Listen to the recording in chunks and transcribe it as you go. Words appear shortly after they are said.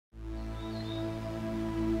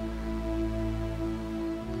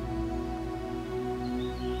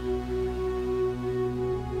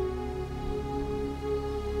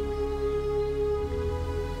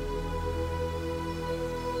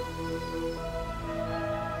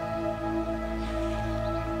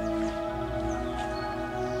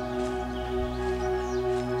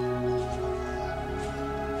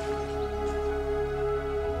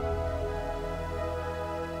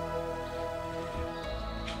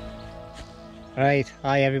Right,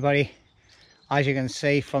 hi everybody. As you can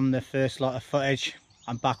see from the first lot of footage,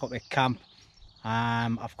 I'm back up at camp.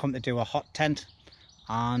 I've come to do a hot tent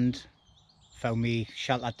and found me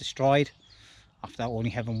shelter destroyed after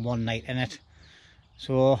only having one night in it.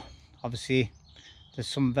 So obviously there's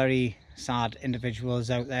some very sad individuals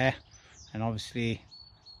out there, and obviously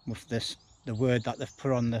with the word that they've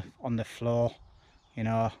put on the floor, you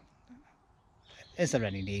know, is there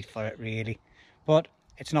any need for it really? But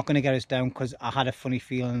it's not going to get us down, because I had a funny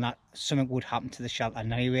feeling that something would happen to the shelter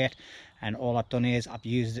anyway, and all I've done is I've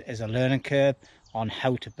used it as a learning curve on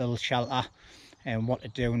how to build shelter and what to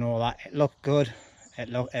do and all that. It looked good,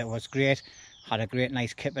 it was great, had a great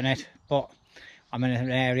nice kip in it, but I'm in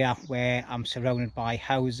an area where I'm surrounded by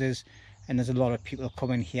houses and there's a lot of people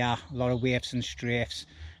coming here, a lot of waifs and strafes,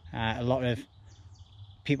 a lot of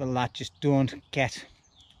people that just don't get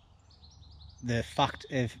the fact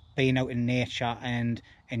of being out in nature and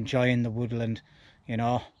enjoying the woodland. You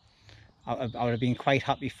know, I would have been quite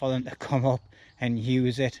happy for them to come up and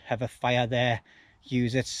use it, have a fire there,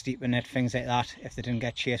 use it, sleep in it, things like that, if they didn't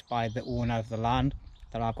get chased by the owner of the land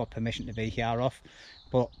that I've got permission to be here off.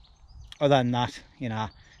 But other than that, you know,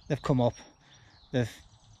 they've come up, they've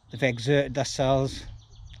exerted themselves.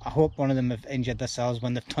 I hope one of them have injured themselves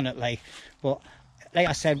when they've done it, but like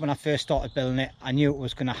I said, when I first started building it, I knew it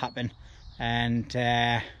was going to happen. And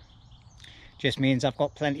just means I've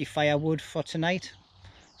got plenty firewood for tonight,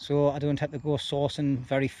 so I don't have to go sourcing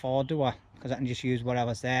very far, do I? Because I can just use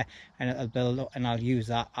whatever's there and it'll build up, and I'll use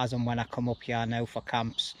that as and when I come up here now for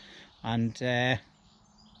camps. And it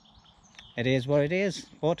is what it is,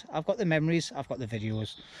 but I've got the memories, I've got the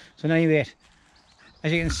videos. So anyway,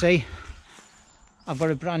 as you can see, I've got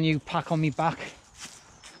a brand new pack on my back.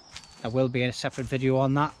 There will be a separate video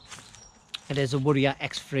on that. It is a Warrior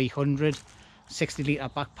X300 60 litre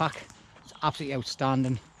backpack. It's absolutely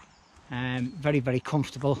outstanding, very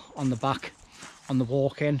comfortable on the back, on the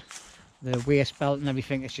walk-in. The waist belt and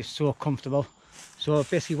everything is just so comfortable. So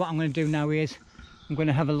basically what I'm going to do now is I'm going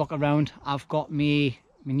to have a look around. I've got my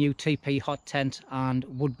new Teepee hot tent and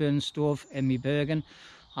wood burn stove in my Bergen.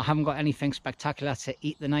 I haven't got anything spectacular to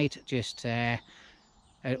eat the night, just a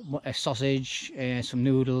sausage, some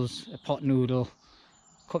noodles, a pot noodle,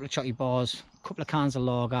 couple of chocolate bars, a couple of cans of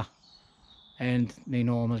lager, and the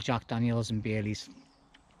normal Jack Daniels and Baileys.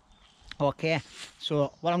 Okay,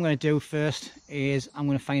 so what I'm going to do first is I'm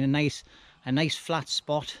going to find a nice flat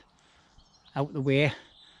spot out the way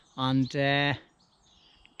and get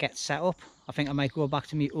set up. I think I might go back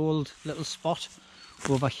to my old little spot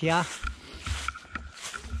over here.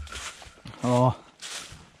 Oh,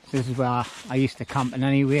 this is where I used to camp in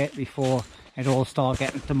anyway before it all started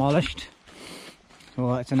getting demolished.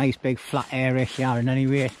 So it's a nice big flat area here, and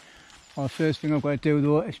anyway, well, the first thing I've got to do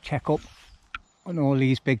though is check up on all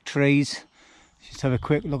these big trees. Just have a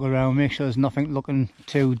quick look around, make sure there's nothing looking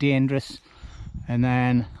too dangerous, and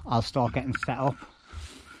then I'll start getting set up.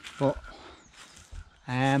 But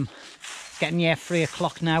it's getting near 3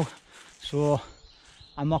 o'clock now, so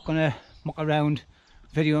I'm not going to muck around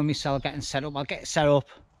videoing myself getting set up. I'll get set up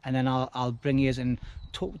and then I'll bring you and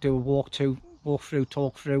do a walk through,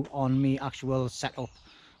 talk through on me actual setup.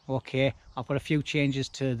 Okay, I've got a few changes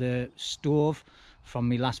to the stove from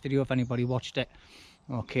my last video, if anybody watched it,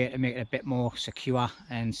 okay, to make it a bit more secure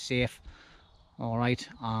and safe. All right,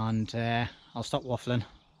 and I'll stop waffling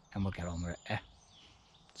and we'll get on with it.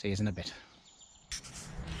 See you in a bit.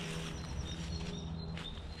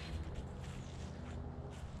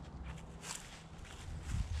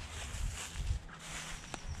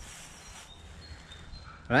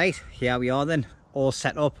 Right, here we are then, all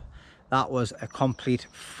set up. That was a complete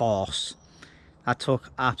farce. That took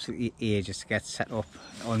absolutely ages to get set up.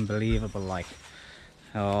 Unbelievable, like.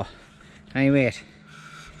 Oh, anyway,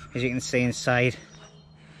 as you can see inside,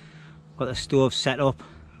 got the stove set up,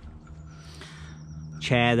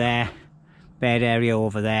 chair there, bed area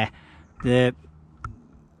over there. The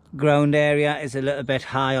ground area is a little bit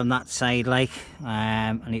high on that side, like.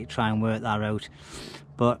 I need to try and work that out.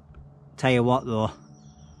 But tell you what though,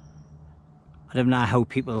 I don't know how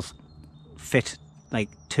people fit like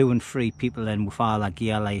 2 and 3 people in with all that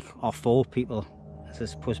gear, like, or 4 people. This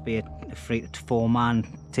is supposed to be a 3 to 4 man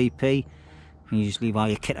TP. And you just leave all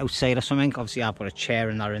your kit outside or something. Obviously I've got a chair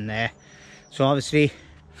and that in there. So obviously,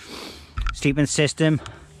 sleeping system,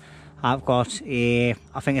 I've got I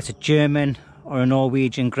think it's a German or a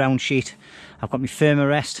Norwegian ground sheet. I've got my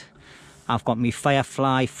Thermarest. I've got my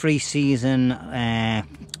Firefly 3 season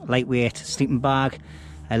lightweight sleeping bag.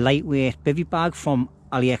 A lightweight bivy bag from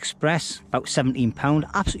Aliexpress, about £17.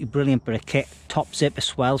 Absolutely brilliant bit of kit. Top zip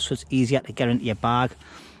as well, so it's easier to get into your bag.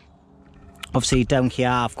 Obviously down here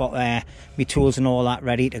I've got my tools and all that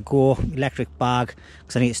ready to go. Electric bag,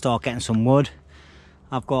 because I need to start getting some wood.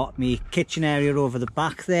 I've got my kitchen area over the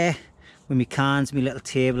back there with my cans, my little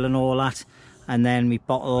table and all that, and then my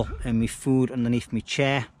bottle and my food underneath my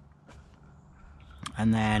chair,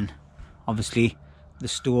 and then obviously the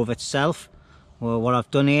stove itself. Well, what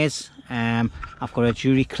I've done is I've got a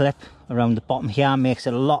jewellery clip around the bottom here, makes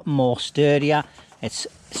it a lot more sturdier. It's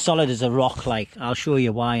solid as a rock, like. I'll show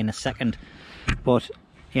you why in a second. But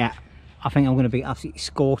yeah, I think I'm going to be absolutely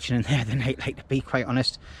scorching in there tonight, like, to be quite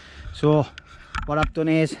honest. So what I've done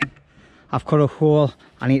is I've cut a hole.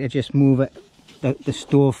 I need to just move it, the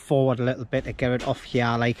stove forward a little bit to get it off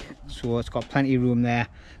here, like, so it's got plenty of room there.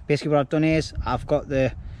 Basically what I've done is I've got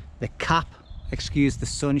the cap, excuse the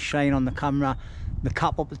sunshine on the camera, the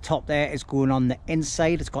cap up the top there is going on the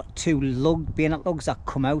inside. It's got two bayonet lugs that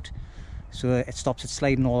come out, so it stops it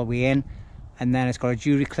sliding all the way in. And then it's got a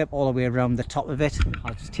jewellery clip all the way around the top of it.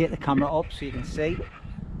 I'll just take the camera up so you can see.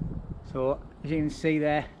 So as you can see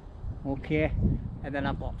there, okay. And then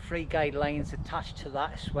I've got 3 guidelines attached to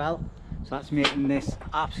that as well. So that's making this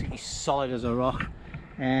absolutely solid as a rock.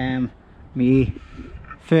 Me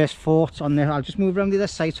first thoughts on this, I'll just move around the other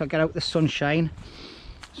side so I get out the sunshine.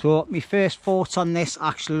 So my first thoughts on this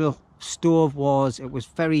actual stove was it was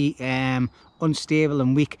very unstable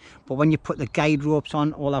and weak, but when you put the guide ropes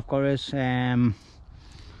on, all I've got is I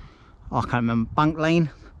can't remember,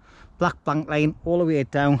 black bank line all the way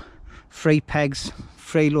down, 3 pegs,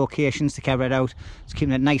 3 locations to carry it out. It's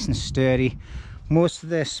keeping it nice and sturdy. Most of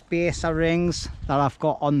the spacer rings that I've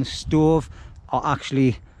got on the stove are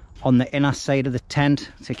actually on the inner side of the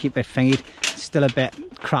tent to keep it thingied. It's still a bit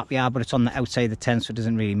crappier, but it's on the outside of the tent, so it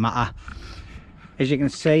doesn't really matter. As you can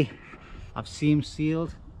see, I've seam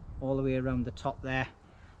sealed all the way around the top there,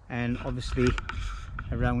 and obviously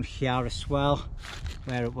around here as well,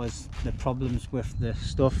 where it was the problems with the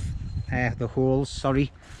stuff, the holes,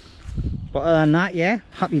 sorry. But other than that, yeah,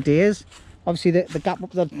 happy days. Obviously the gap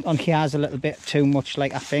up on here is a little bit too much,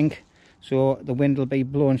 like, I think, so the wind will be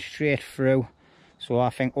blowing straight through. So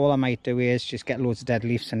I think all I might do is just get loads of dead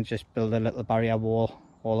leaves and just build a little barrier wall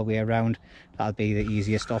all the way around. That'll be the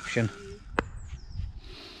easiest option.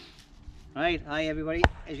 Right, hi everybody.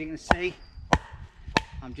 As you can see,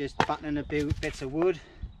 I'm just battening a few bits of wood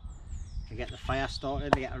to get the fire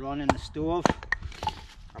started later on in the stove.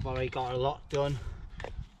 I've already got a lot done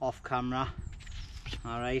off camera.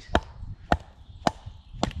 Alright.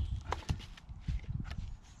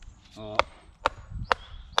 Oh.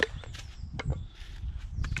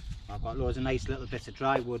 I've got loads of nice little bits of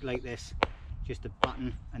dry wood like this, just a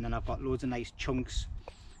batten, and then I've got loads of nice chunks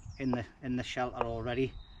in the shelter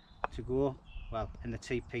already to go. Well, in the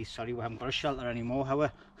teepee, sorry, we haven't got a shelter anymore,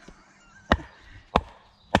 however.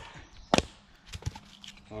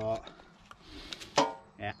 Oh,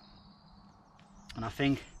 yeah. And I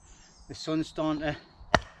think the sun's starting to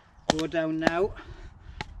go down now,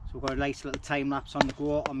 so we've got a nice little time lapse on the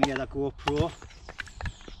go on my other GoPro,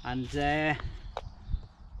 and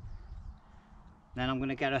then I'm going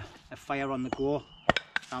to get a fire on the go.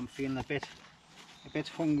 I'm feeling a bit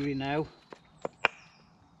hungry now.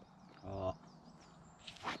 Oh.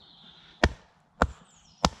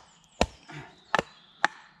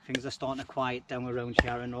 Things are starting to quiet down around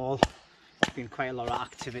here and all. There's been quite a lot of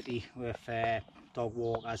activity with dog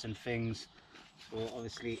walkers and things, so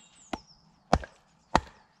obviously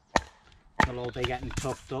they'll all be getting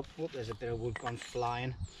tucked up. Oh, there's a bit of wood gone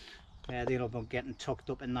flying. They'll all be getting tucked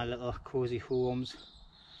up in their little cosy homes.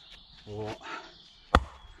 Oh.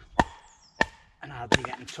 And I'll be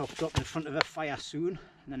getting tucked up in front of a fire soon,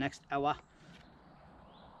 in the next hour.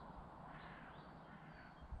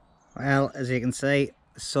 Well, as you can see,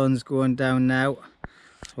 the sun's going down now,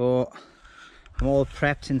 so I'm all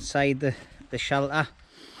prepped inside the shelter,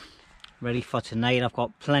 ready for tonight. I've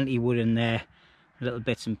got plenty of wood in there, little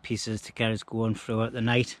bits and pieces to get us going throughout the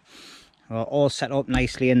night. We're all set up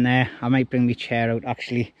nicely in there. I might bring my chair out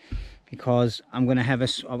actually, because I'm going to have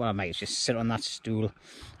well, I might just sit on that stool.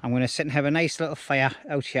 I'm going to sit and have a nice little fire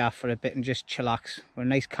out here for a bit and just chillax with a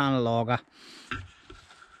nice can of lager.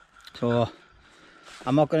 So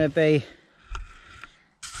I'm not going to be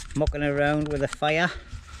mucking around with a fire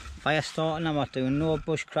starting. I'm not doing no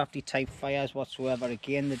bushcrafty type fires whatsoever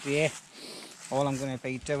again today. All I'm going to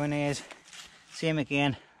be doing is, same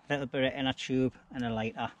again, a little bit of inner tube and a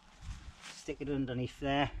lighter. Stick it underneath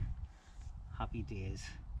there. Happy days.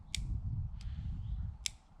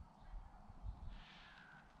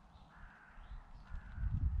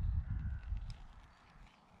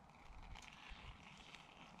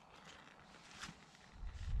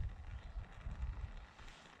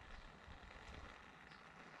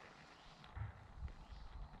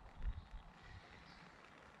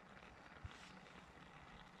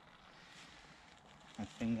 and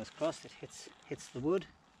fingers crossed it hits the wood.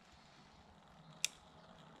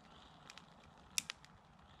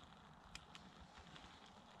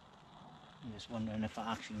 I'm just wondering if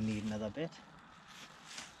I actually need another bit,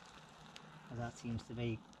 because that seems to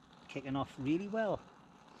be kicking off really well.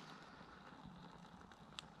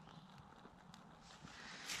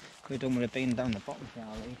 Could have done with it being down the bottom here,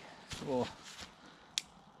 Ali. So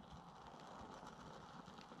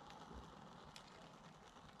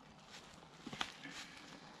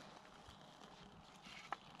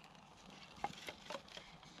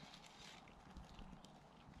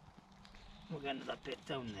we're getting to that bit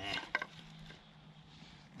down there.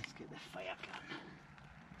 Let's get the fire can.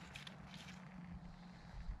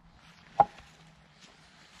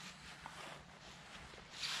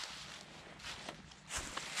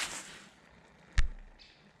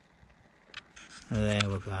 There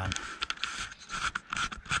we're going.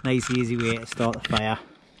 Nice easy way to start the fire.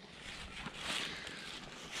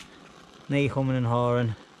 No humming and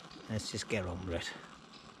hawing. Let's just get on with it.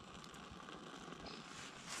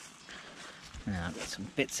 Now I've got some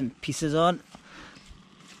bits and pieces on.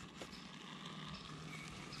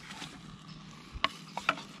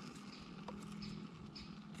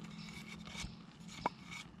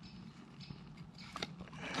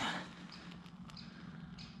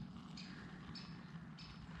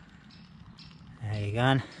 There you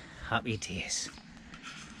go, happy days.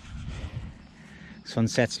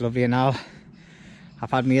 Sunset's lovely now.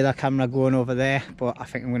 I've had my other camera going over there, but I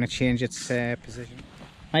think I'm going to change its position.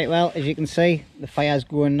 Right, well, as you can see, the fire's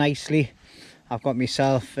going nicely. I've got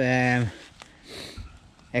myself a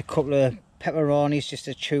couple of pepperonis just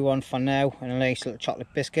to chew on for now, and a nice little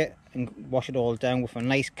chocolate biscuit, and wash it all down with a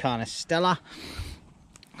nice can of Stella.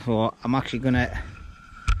 So I'm actually going to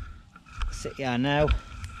sit here now.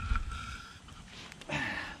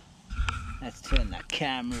 Let's turn the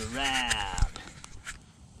camera around.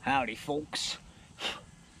 Howdy folks.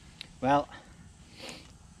 Well,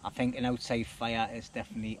 I think an outside fire is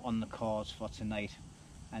definitely on the cards for tonight,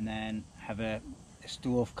 and then have a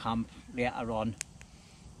stove camp later on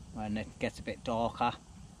when it gets a bit darker,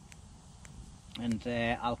 and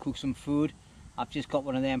I'll cook some food. I've just got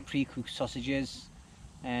one of them pre-cooked sausages,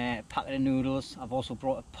 packet of noodles. I've also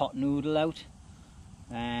brought a pot noodle out,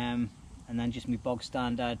 and then just my bog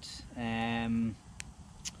standard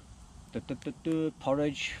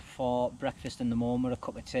porridge for breakfast in the morning with a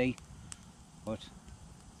cup of tea. But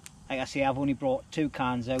like I say, I've only brought 2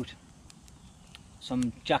 cans out,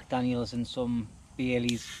 some Jack Daniels and some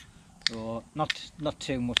Baileys, so not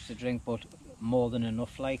too much to drink, but more than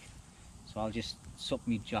enough like. So I'll just sup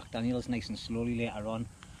me Jack Daniels nice and slowly later on.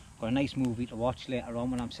 Got a nice movie to watch later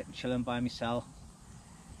on when I'm sitting chilling by myself.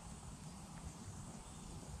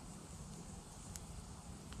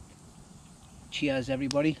 Cheers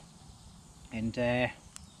everybody, and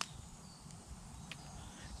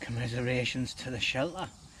commiserations to the shelter,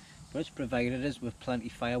 but it's provided us with plenty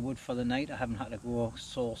of firewood for the night. I haven't had to go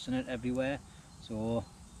sourcing it everywhere, so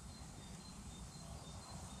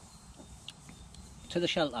to the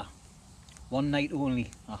shelter. One night only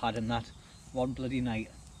I had in that, one bloody night.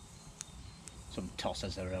 Some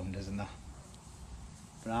tossers around, isn't there?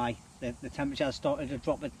 But aye, the temperature has started to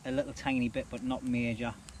drop a little tiny bit, but not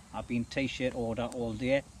major. I've been t-shirt order all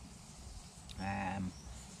day.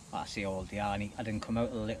 I say all day, I didn't come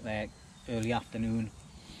out till early afternoon.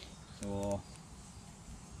 So,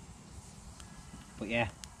 but yeah,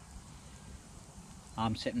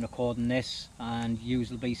 I'm sitting recording this, and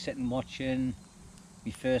you'll be sitting watching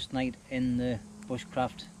my first night in the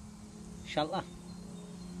bushcraft shelter.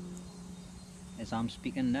 As I'm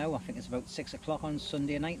speaking now, I think it's about 6 o'clock on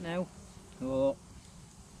Sunday night now. So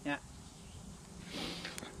yeah,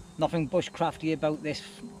 nothing bushcrafty about this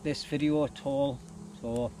video at all.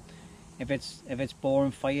 So if it's boring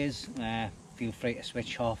for yous, feel free to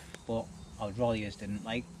switch off, but I'd rather yous didn't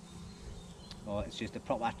like. So it's just a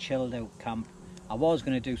proper chilled out camp. I was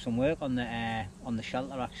going to do some work on the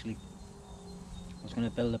shelter actually. I was going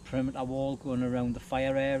to build a perimeter wall going around the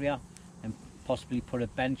fire area, and possibly put a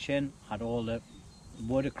bench in. Had all the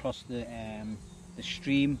wood across the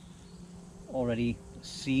stream already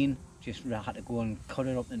seen. Just had to go and cut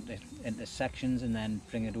it up into sections and then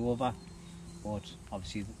bring it over. But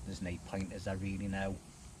obviously there's no point, is there really now?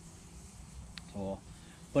 So,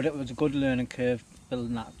 but it was a good learning curve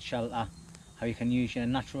building that shelter. How you can use your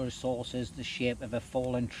natural resources, the shape of a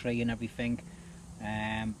fallen tree and everything.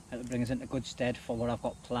 It brings into good stead for what I've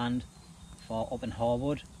got planned for up in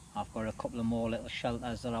Harwood. I've got a couple of more little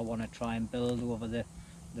shelters that I want to try and build over the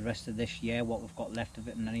rest of this year, what we've got left of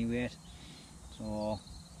it in any rate. So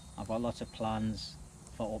I've got lots of plans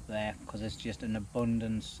for up there, because it's just an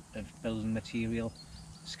abundance of building material.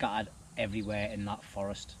 scattered everywhere in that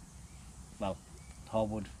forest. Well,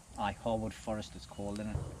 Harwood Forest it's called,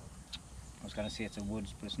 isn't it? I was going to say it's a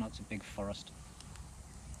woods, but it's not, it's a big forest.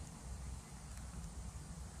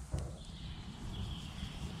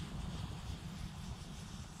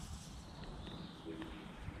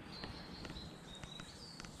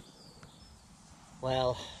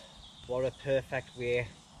 Well, what a perfect way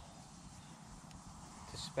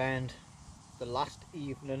to spend the last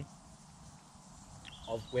evening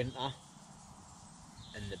of winter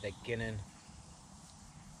and the beginning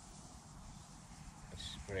of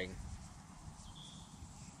spring.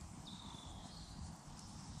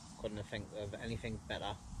 Couldn't have think of anything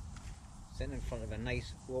better. Sitting in front of a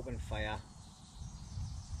nice open fire,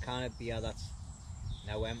 can of beer that's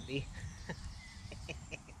now empty,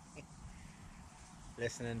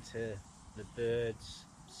 listening to the birds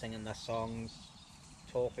singing their songs,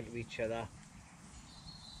 talking to each other,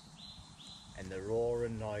 and the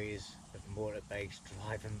roaring noise of motorbikes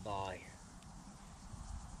driving by.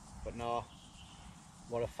 But no,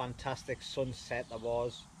 what a fantastic sunset there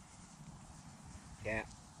was. Yeah,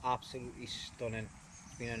 absolutely stunning.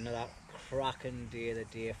 It's been another cracking day of the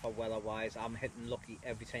day for weather wise. I'm hitting lucky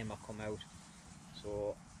every time I come out,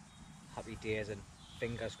 so happy days, and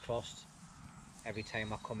fingers crossed every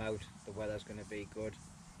time I come out the weather's going to be good.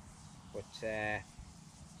 But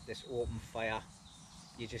this open fire,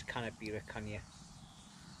 you just cannot beat it, can you?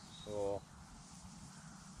 So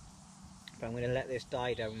but I'm going to let this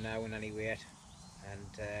die down now in any rate,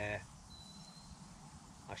 and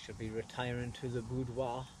I should be retiring to the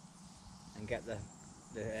boudoir and get the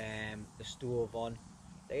stove on.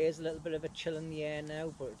 There is a little bit of a chill in the air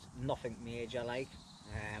now, but it's nothing major like.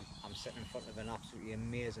 I'm sitting in front of an absolutely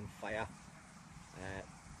amazing fire.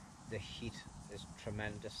 The heat is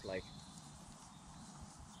tremendous, like.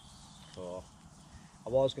 So I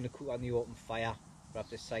was going to cook on the open fire, but I've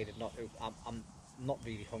decided not to. I'm not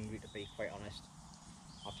really hungry, to be quite honest.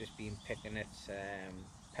 I've just been picking at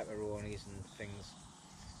pepperonis and things,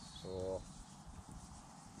 so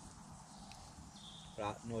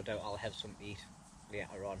but no doubt I'll have some to eat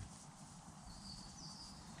later on.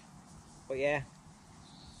 But yeah,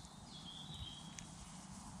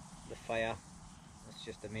 the fire, it's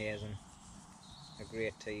just amazing. A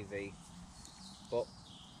great TV. But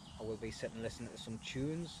I will be sitting listening to some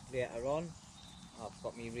tunes later on. I've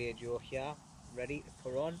got my radio here ready to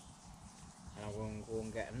put on, and I'm going to go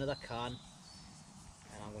and get another can,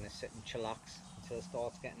 and I'm going to sit and chillax until it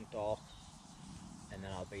starts getting dark, and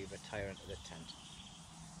then I'll be retiring to the tent.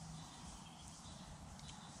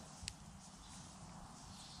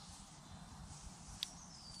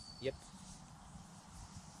 Yep,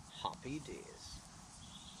 happy days.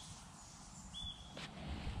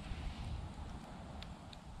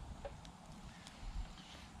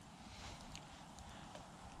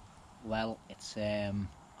 Well, it's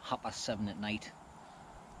 7:30 at night.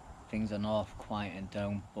 Things are not quieting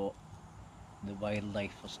down, but the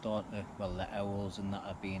wildlife are starting to, well, the owls and that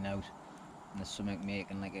are being out, and there's something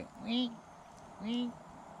making like a wee, wee,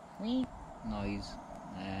 wee noise.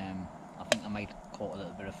 I think I might caught a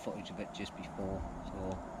little bit of footage of it just before,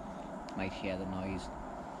 so might hear the noise.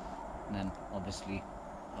 And then obviously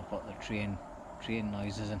I've got the train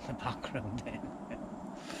noises in the background then.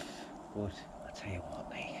 But I tell you what,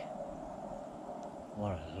 like,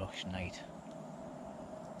 what a lush night.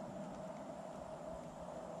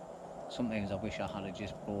 Sometimes I wish I had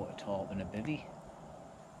just brought a tarp and a bivvy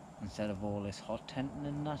instead of all this hot tenting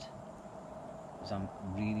and that, because I'm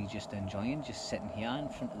really just enjoying just sitting here in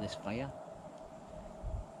front of this fire.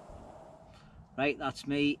 Right, that's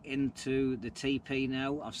me into the teepee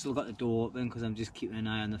now. I've still got the door open because I'm just keeping an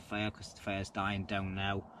eye on the fire, because the fire's dying down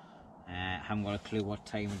now. I haven't got a clue what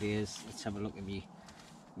time it is. Let's have a look at me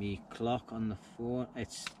clock on the phone.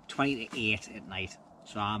 It's 20 to 8 at night,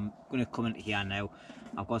 so I'm going to come into here now.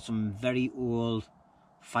 I've got some very old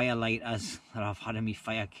fire lighters that I've had in my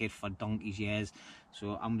fire kit for donkey's years,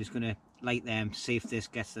 so I'm just going to light them, see if this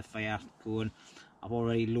gets the fire going. I've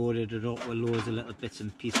already loaded it up with loads of little bits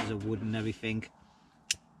and pieces of wood and everything.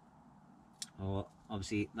 Oh,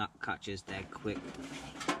 obviously that catches dead quick.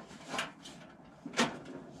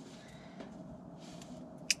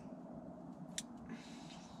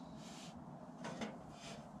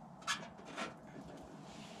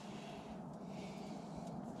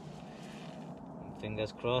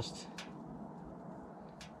 Fingers crossed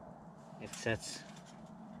it sets.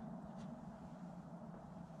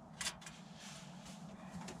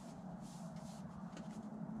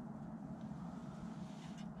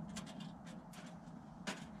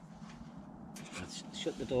 Let's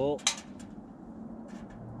shut the door.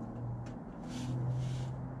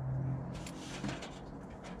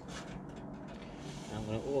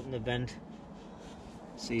 open the vent,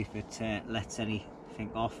 see if it lets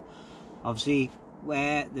anything off. Obviously,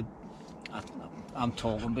 where the I'm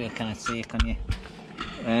talking, but I cannot see it, can you?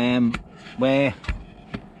 Where?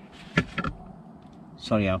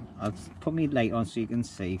 Sorry, I'll put my light on so you can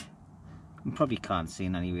see. You probably can't see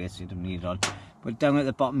in any way, so you don't need it on. But down at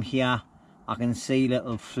the bottom here, I can see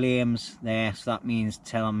little flames there, so that means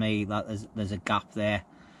telling me that there's a gap there.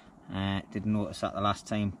 Didn't notice that the last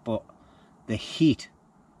time, but the heat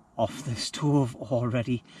off the stove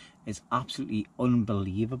already is absolutely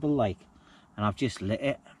unbelievable, like, and I've just lit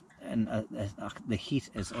it, and the heat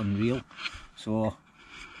is unreal. So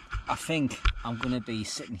I think I'm gonna be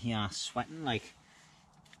sitting here sweating, like.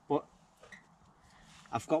 But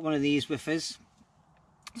I've got one of these with us.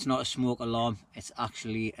 It's not a smoke alarm, it's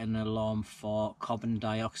actually an alarm for carbon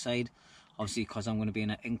dioxide, obviously, because I'm going to be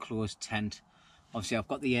in an enclosed tent. Obviously I've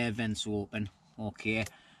got the air vents open, okay,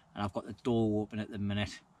 and I've got the door open at the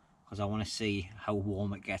minute because I want to see how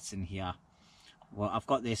warm it gets in here. Well, I've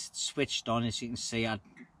got this switched on, as you can see.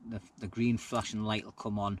 The green flashing light will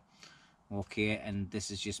come on, okay, and this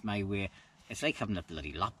is just my way. It's like having a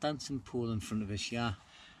bloody lap dancing pole in front of us here.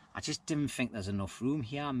 I just didn't think there's enough room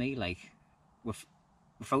here, me, like,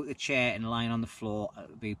 without the chair and lying on the floor, it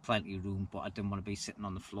would be plenty of room, but I didn't want to be sitting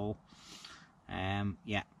on the floor.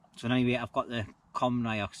 Yeah, so anyway, I've got the carbon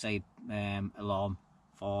dioxide alarm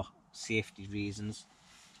for safety reasons.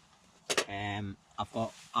 I've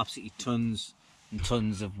got absolutely tons and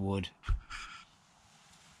tons of wood.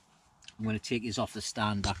 I'm going to take these off the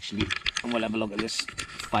stand actually, and we'll have a look at this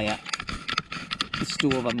fire. The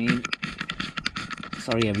stove, I mean.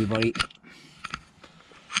 Sorry everybody.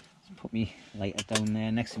 Put me lighter down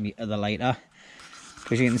there next to me other lighter,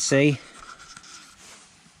 because you can see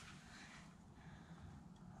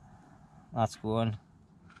that's going.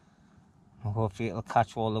 Hopefully it'll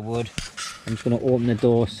catch all the wood. I'm just going to open the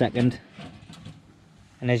door a second,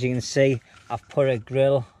 and as you can see, I've put a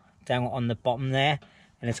grill down on the bottom there,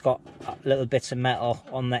 and it's got little bits of metal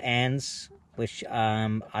on the ends, which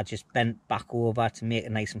I just bent back over to make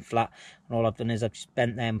it nice and flat. And all I've done is I've just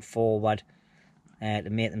bent them forward to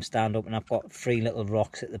make them stand up, and I've got 3 little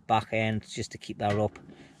rocks at the back end just to keep that up,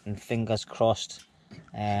 and fingers crossed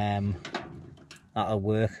that'll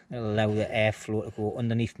work. It'll allow the airflow to go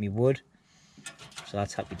underneath me wood, so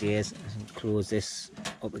that's happy days. Close this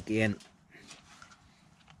up again.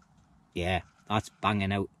 Yeah, that's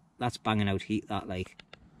banging out heat, that, like.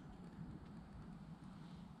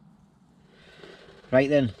 Right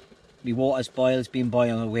then, my water's boiled. It's been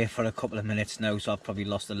boiling away for a couple of minutes now, so I've probably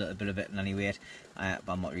lost a little bit of it in any weight, but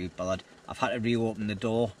I'm not really bothered. I've had to reopen the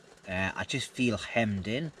door. I just feel hemmed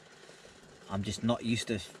in. I'm just not used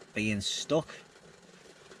to being stuck,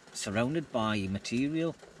 surrounded by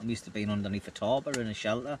material. I'm used to being underneath a tarp or in a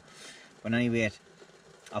shelter. But anyway,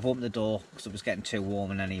 I've opened the door because it was getting too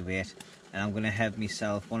warm in any weight, and I'm going to have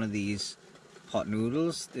myself one of these hot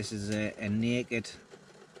noodles. This is a naked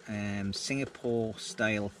Singapore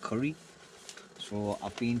style curry. So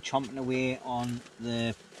I've been chomping away on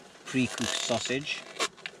the pre-cooked sausage.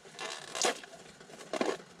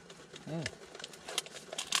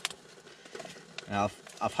 Now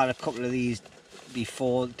I've had a couple of these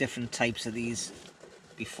before, different types of these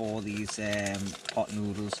before, these pot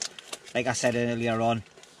noodles. Like I said earlier on,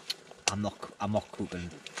 I'm not cooking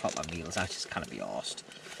proper meals. I just can't be arsed,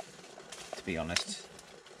 to be honest.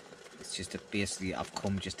 It's just that basically I've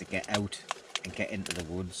come just to get out and get into the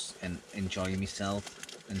woods and enjoy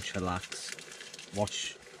myself and chillax,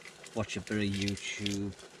 watch a bit of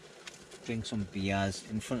YouTube, drink some beers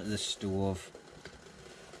in front of the stove.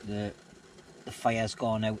 The fire's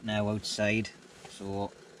gone out now outside,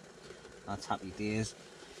 so that's happy days.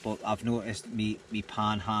 But I've noticed me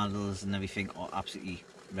pan handles and everything are absolutely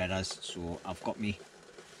red as, so I've got me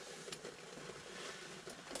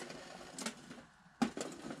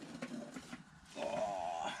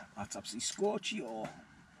that's absolutely scorchy. Oh,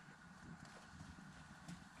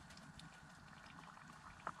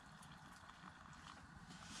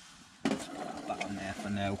 back on there for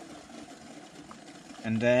now,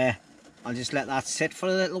 and I'll just let that sit for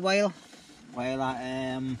a little while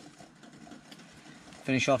I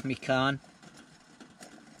finish off my can,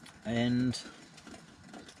 and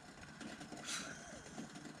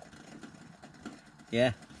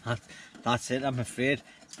yeah, that's it. I'm afraid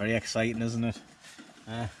it's very exciting, isn't it?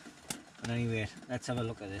 But anyway, let's have a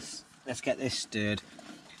look at this. Let's get this stirred,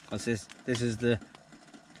 because this is the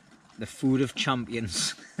food of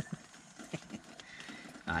champions.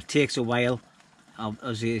 It takes a while,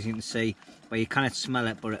 as you can see, but you cannot smell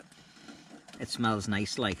it, but it smells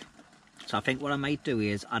nice, like. So I think what I might do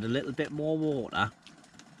is add a little bit more water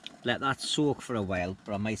let that soak for a while,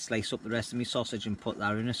 but I might slice up the rest of my sausage and put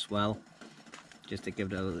that in as well, just to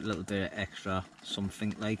give it a little bit of extra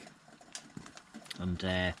something like.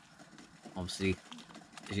 And obviously,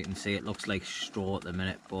 as you can see, it looks like straw at the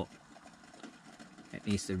minute, but it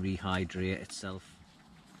needs to rehydrate itself.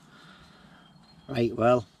 Right,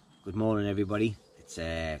 well, good morning everybody. It's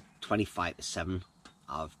 25 to 7.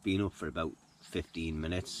 I've been up for about 15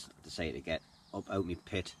 minutes. I decided to get up out my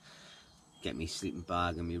pit, get me sleeping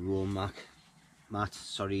bag and my roam mat,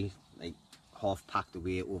 sorry, like half packed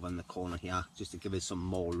away over in the corner here, just to give it some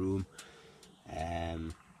more room. I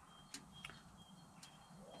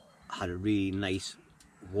had a really nice,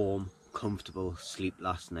 warm, comfortable sleep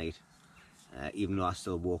last night. Even though I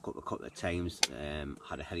still woke up a couple of times,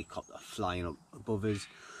 had a helicopter flying up above us,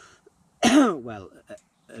 well,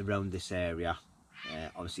 around this area,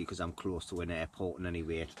 obviously because I'm close to an airport and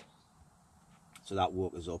anyway, so that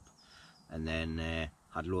woke us up. And then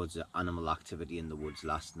had loads of animal activity in the woods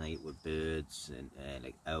last night with birds and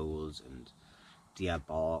like owls and deer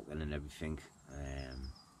barking and everything,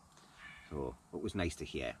 so it was nice to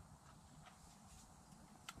hear.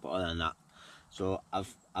 But other than that, so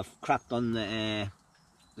I've cracked on the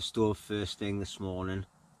stove first thing this morning.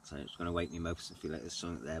 So it's going to wake me mouth to feel like there's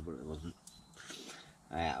something there, but it wasn't.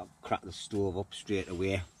 I've cracked the stove up straight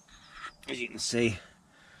away, as you can see,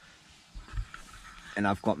 and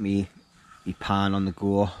I've got my pan on the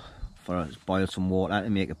go for to boil some water to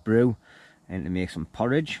make a brew and to make some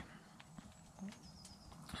porridge.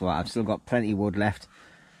 So I've still got plenty of wood left.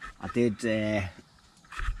 I did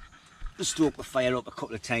stoke the fire up a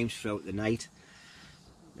couple of times throughout the night,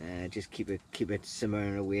 just keep it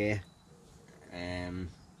simmering away, and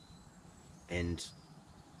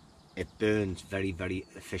it burns very, very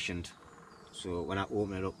efficient. So when I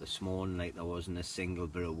opened it up this morning, like, there wasn't a single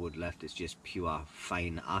bit of wood left. It's just pure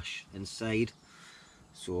fine ash inside.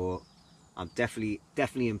 So I'm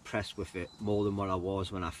definitely impressed with it, more than what I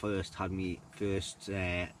was when I first had my first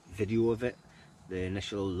video of it, the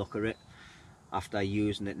initial look at it. After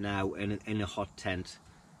using it now in a hot tent,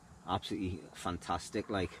 absolutely fantastic.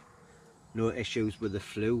 Like, no issues with the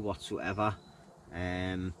flue whatsoever.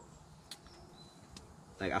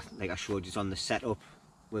 Like I showed you on the setup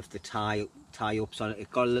with the tie-ups on it.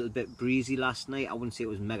 It got a little bit breezy last night. I wouldn't say it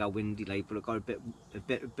was mega windy, like, but it got a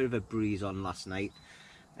bit of a breeze on last night,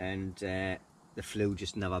 and the flue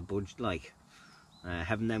just never budged. Like,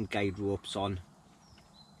 having them guide ropes on,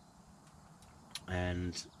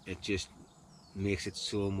 and it just makes it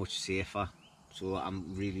so much safer. So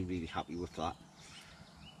I'm really happy with that,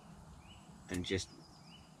 and just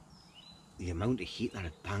the amount of heat that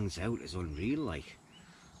it bangs out is unreal. Like,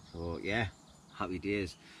 so yeah, happy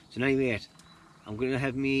days. So anyway, I'm going to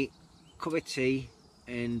have me cup of tea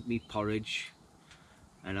and me porridge,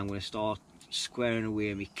 and I'm going to start squaring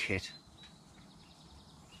away my kit,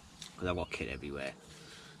 because I've got kit everywhere.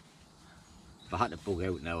 If I had to bug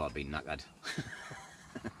out now, I'd be knackered.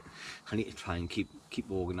 I need to try and keep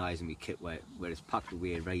organising my kit where it's packed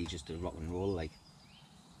away ready just to rock and roll, like.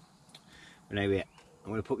 But anyway,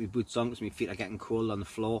 I'm going to put my boots on because my feet are getting cold on the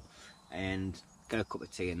floor, and get a cup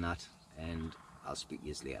of tea and that, and I'll speak to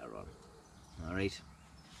you later on. Alright.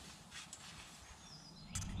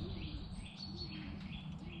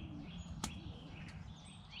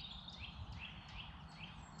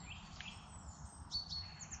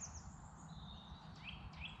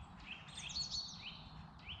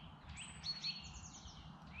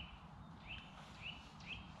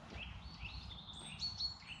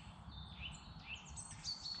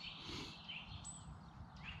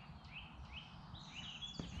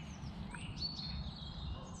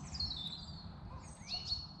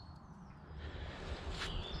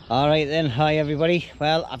 Alright then, hi everybody.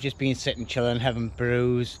 Well, I've just been sitting chilling, having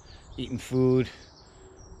brews, eating food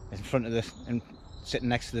in front of and sitting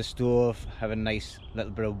next to the stove, having a nice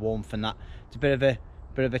little bit of warmth and that. It's a bit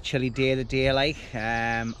of a chilly day today, like.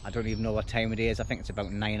 I don't even know what time it is. I think it's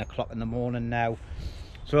about 9 o'clock in the morning now.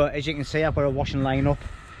 So as you can see, I've got a washing line up.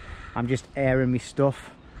 I'm just airing my stuff.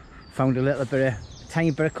 Found a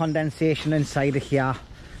tiny bit of condensation inside of here,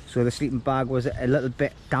 so the sleeping bag was a little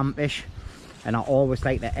bit dampish. And I always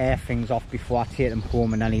like to air things off before I take them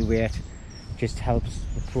home, and anyway, it just helps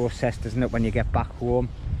the process, doesn't it, when you get back home.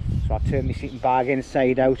 So I turn my sleeping bag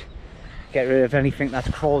inside out, get rid of anything that's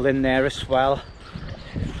crawled in there as well.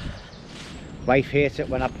 Wife hates it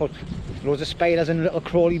when I put loads of spiders and little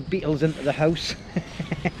crawly beetles into the house.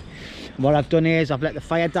 What I've done is I've let the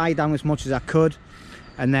fire die down as much as I could,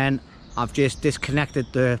 and then I've just disconnected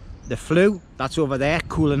the flue that's over there,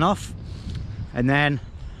 cooling off, and then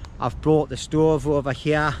I've brought the stove over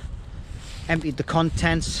here, emptied the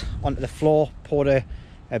contents onto the floor, poured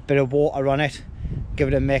a a bit of water on it, give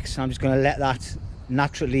it a mix. I'm just going to let that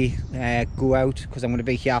naturally go out, because I'm going to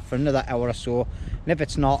be here for another hour or so, and if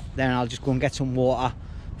it's not, then I'll just go and get some water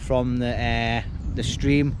from the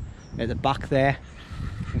stream at the back there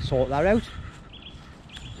and sort that out.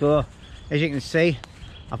 So as you can see,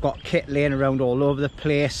 I've got kit laying around all over the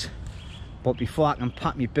place, but before I can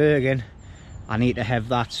pack my Bergen, I need to have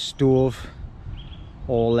that stove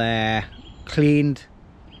all cleaned,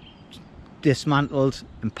 dismantled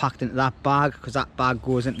and packed into that bag, because that bag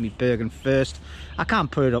goes into my Bergen first. I can't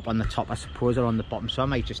put it up on the top, I suppose, or on the bottom, so I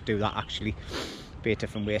might just do that actually. Be a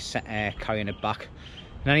different way of carrying it back.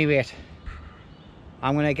 And anyway,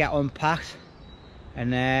 I'm going to get unpacked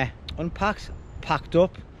and packed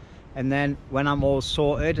up, and then when I'm all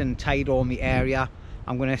sorted and tied all my area,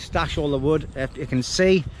 I'm going to stash all the wood. If you can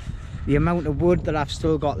see, the amount of wood that I've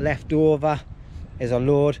still got left over is a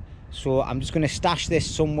load, so I'm just going to stash this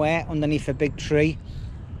somewhere underneath a big tree,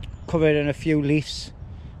 cover it in a few leaves,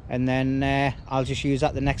 and then I'll just use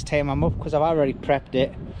that the next time I'm up, because I've already prepped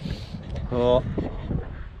it. So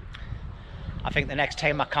I think the next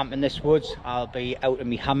time I camp in this woods, I'll be out in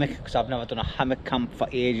my hammock, because I've never done a hammock camp for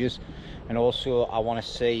ages, and also I want to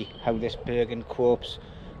see how this Bergen copes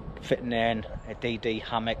fitting in a DD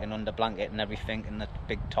hammock and under blanket and everything, and the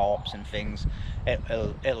big tarps and things.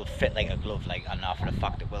 It'll fit like a glove, like, I know for a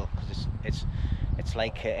fact it will, because it's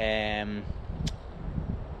like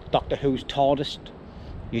Doctor Who's TARDIS.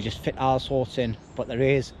 You just fit all sorts in, but there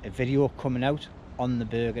is a video coming out on the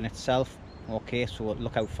Bergen itself. Okay, so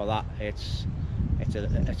look out for that. It's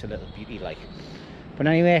a little beauty, like. But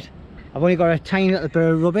anyway, I've only got a tiny little bit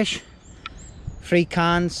of rubbish, 3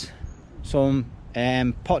 cans, some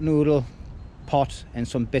pot noodle pot, and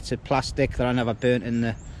some bits of plastic that I never burnt in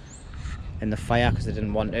the fire because I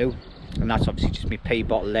didn't want to, and that's obviously just my pee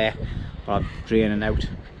bottle there, but I'm draining out,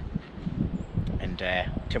 and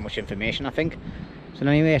too much information, I think. So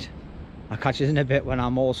anyway, I'll catch you in a bit when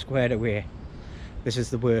I'm all squared away. This is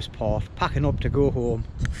the worst part, packing up to go home.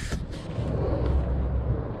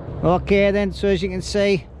 Okay then, so as you can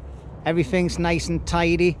see, everything's nice and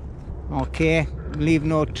tidy. Okay, leave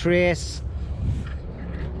no trace,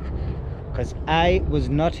 because I was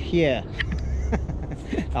not here.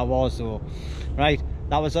 I was though. Right,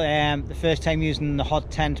 that was the first time using the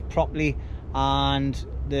hot tent properly and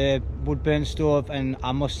the wood burn stove, and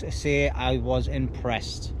I must say I was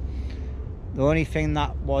impressed. The only thing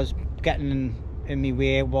that was getting in my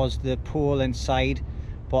way was the pole inside,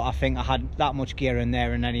 but I think I had that much gear in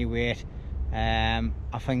there in any weight. I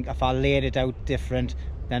think if I laid it out different,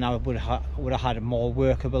 then I would have had a more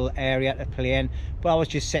workable area to play in, but I was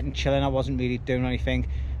just sitting chilling. I wasn't really doing anything.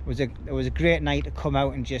 It was a great night to come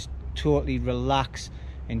out and just totally relax,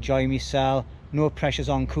 enjoy myself, no pressures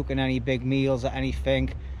on cooking any big meals or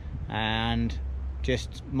anything, and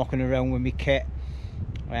just mucking around with my kit.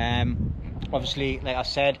 Obviously, like I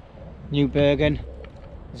said, new Bergen,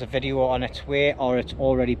 there's a video on its way, or it's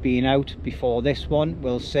already been out before this one,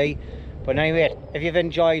 we'll see. But anyway, if you've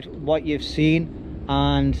enjoyed what you've seen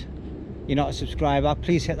and you're not a subscriber,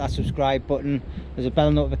 please hit that subscribe button. There's a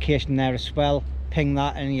bell notification there as well, ping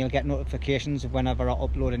that and you'll get notifications of whenever I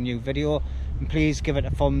upload a new video. And please give it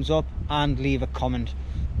a thumbs up and leave a comment.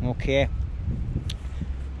 Okay,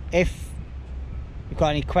 if you've got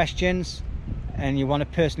any questions and you want to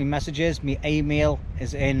personally message us, my email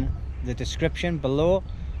is in the description below.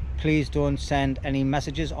 Please don't send any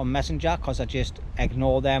messages on Messenger, because I just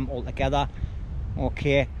ignore them altogether.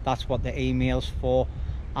 Okay, that's what the email's for.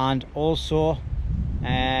 And also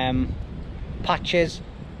patches,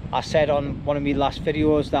 I said on one of my last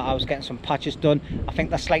videos that I was getting some patches done. I think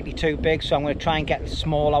they're slightly too big, so I'm going to try and get the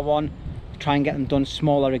smaller one, try and get them done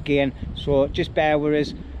smaller again. So just bear with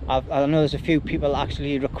us. I know there's a few people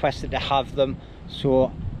actually requested to have them,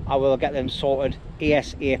 so I will get them sorted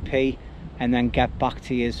ASAP and then get back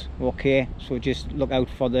to you. Okay, so just look out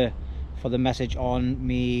for the message on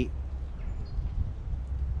me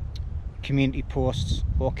community posts.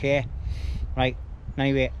 Okay, right,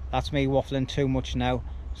 anyway, that's me waffling too much now,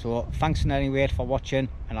 so thanks anyway for watching,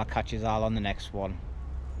 and I'll catch you all on the next one.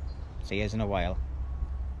 See you in a while.